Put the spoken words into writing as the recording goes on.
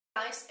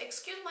Guys,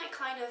 excuse my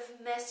kind of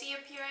messy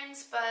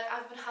appearance, but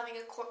I've been having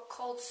a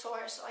cold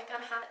sore, so I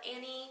can't have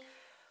any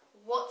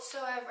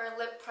whatsoever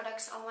lip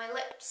products on my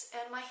lips,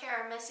 and my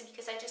hair are messy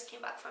because I just came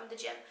back from the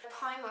gym.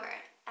 Primer,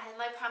 and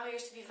my primer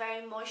used to be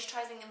very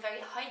moisturizing and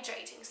very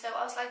hydrating, so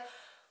I was like,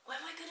 what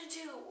am I gonna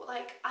do?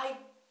 Like, I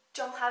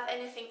don't have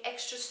anything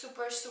extra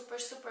super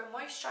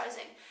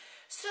moisturizing.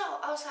 So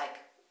I was like,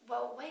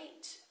 well,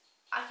 wait,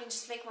 I can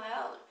just make my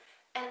own.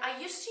 And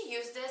I used to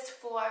use this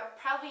for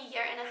probably a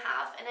year and a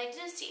half, and I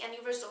didn't see any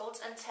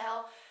results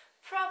until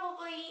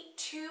probably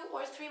 2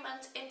 or 3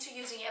 months into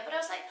using it. But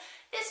I was like,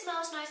 it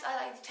smells nice, I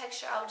like the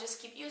texture, I'll just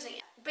keep using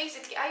it.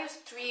 Basically, I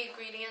use 3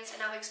 ingredients,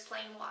 and I'll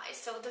explain why.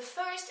 So the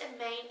first and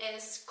main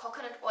is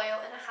coconut oil,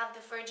 and I have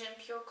the virgin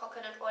pure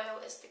coconut oil.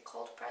 It's the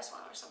cold press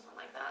one or something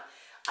like that.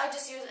 I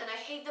just use, and I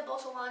hate the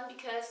bottle one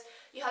because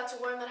you have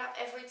to warm it up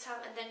every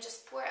time and then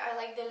just pour it. I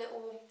like the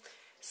little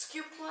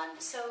scoop one,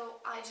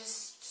 so I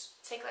just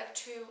take like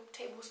 2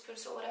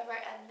 tablespoons or whatever,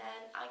 and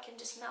then I can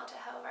just melt it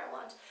however I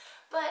want.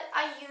 But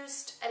I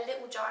used a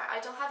little jar.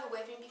 I don't have it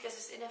with me because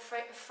it's in a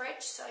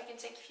fridge, so I can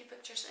take a few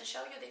pictures and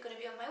show you. They're going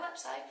to be on my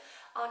website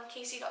on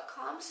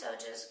keeysi.com, so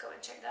just go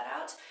and check that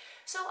out.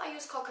 So I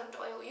use coconut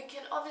oil. You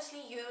can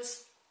obviously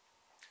use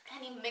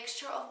any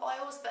mixture of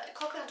oils, but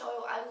coconut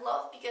oil I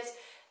love because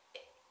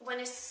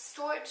when it's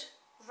stored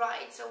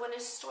right, so when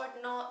it's stored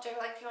not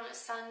directly on the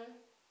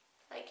sun,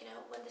 like, you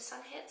know, when the sun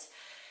hits,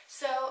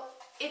 so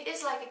it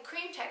is like a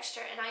cream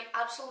texture, and I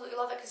absolutely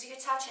love it because you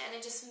attach it and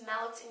it just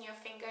melts in your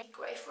finger.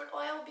 Grapefruit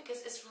oil,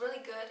 because it's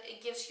really good.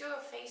 It gives your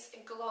face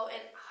a glow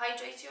and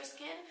hydrates your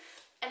skin,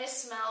 and it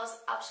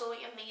smells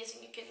absolutely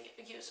amazing. You can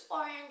use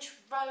orange,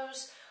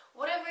 rose,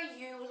 whatever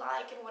you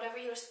like and whatever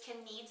your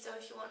skin needs. So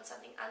if you want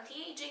something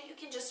anti-aging, you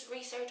can just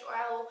research, or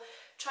I will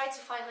try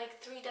to find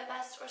like 3 the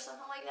best or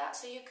something like that,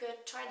 so you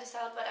could try this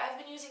out. But I've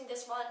been using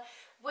this one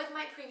with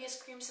my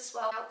previous creams as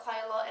well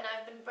quite a lot, and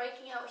I've been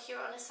breaking out here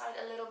on the side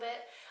a little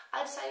bit.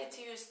 I decided to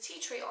use tea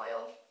tree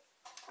oil,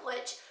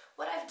 which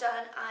what I've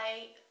done,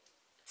 I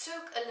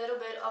took a little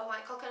bit of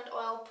my coconut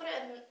oil, put it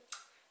in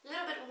a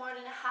little bit more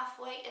than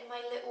halfway in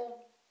my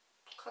little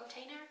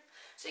container,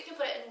 so you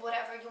can put it in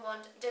whatever you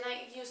want. Then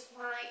I used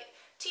my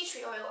tea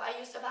tree oil. I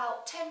used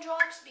about 10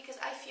 drops because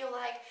I feel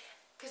like,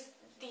 because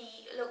the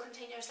little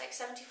container is like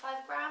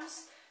 75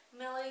 grams,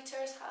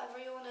 milliliters, however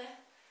you want to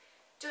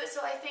do it.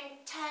 So I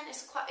think 10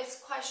 is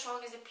quite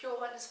strong, is a pure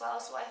one as well.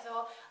 So I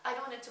thought I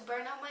don't want it to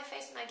burn out my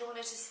face, and I don't want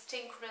it to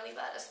stink really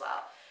bad as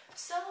well.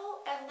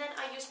 So, and then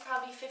I used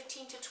probably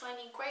 15 to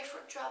 20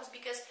 grapefruit drops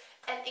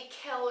and it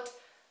killed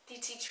the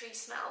tea tree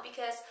smell,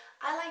 because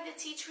I like the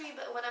tea tree,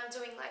 but when I'm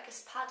doing like a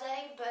spa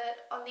day,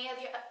 but on the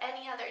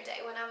any other day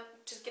when I'm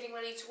just getting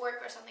ready to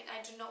work or something, I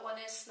do not want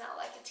to smell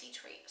like a tea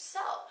tree. So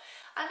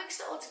I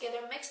mixed it all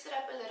together, mixed it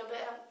up a little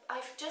bit.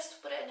 I've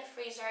just put it in the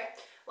freezer,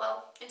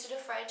 well, into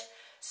the fridge.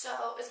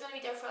 So it's going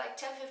to be there for like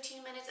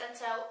 10-15 minutes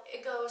until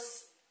it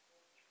goes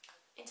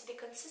into the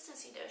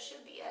consistency that it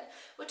should be in,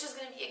 which is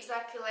going to be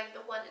exactly like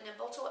the one in a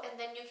bottle. And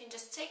then you can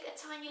just take a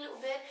tiny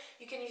little bit,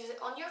 you can use it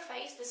on your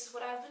face, this is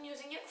what I've been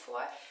using it for,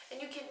 and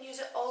you can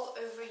use it all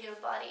over your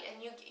body,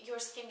 and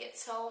your skin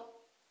gets so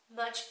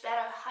much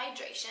better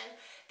hydration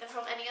than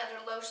from any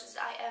other lotions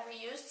that I ever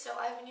used. So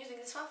I've been using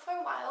this one for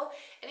a while,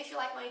 and if you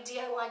like my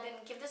DIY,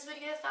 then give this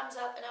video a thumbs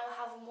up, and I will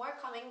have more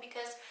coming,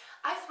 because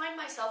I find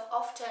myself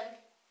often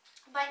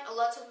buying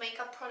lots of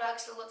makeup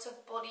products, lots of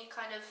body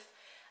kind of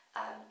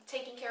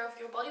taking care of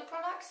your body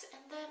products, and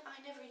then I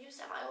never use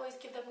them. I always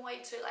give them away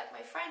to like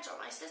my friends or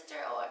my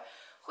sister or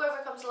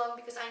whoever comes along,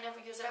 because I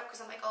never use it up, because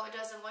I'm like, oh, it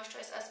doesn't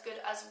moisturize as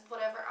good as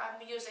whatever I'm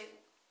using,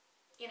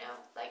 you know,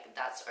 like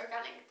that's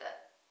organic,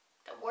 that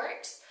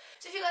works.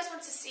 So if you guys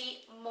want to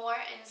see more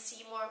and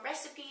see more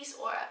recipes,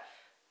 or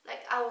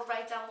like I will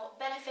write down what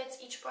benefits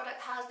each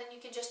product has, then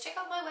you can just check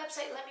out my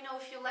website. Let me know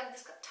if you like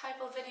this type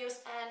of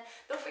videos, and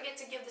don't forget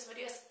to give this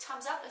video a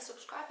thumbs up and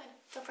subscribe, and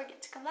don't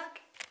forget to come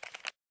back.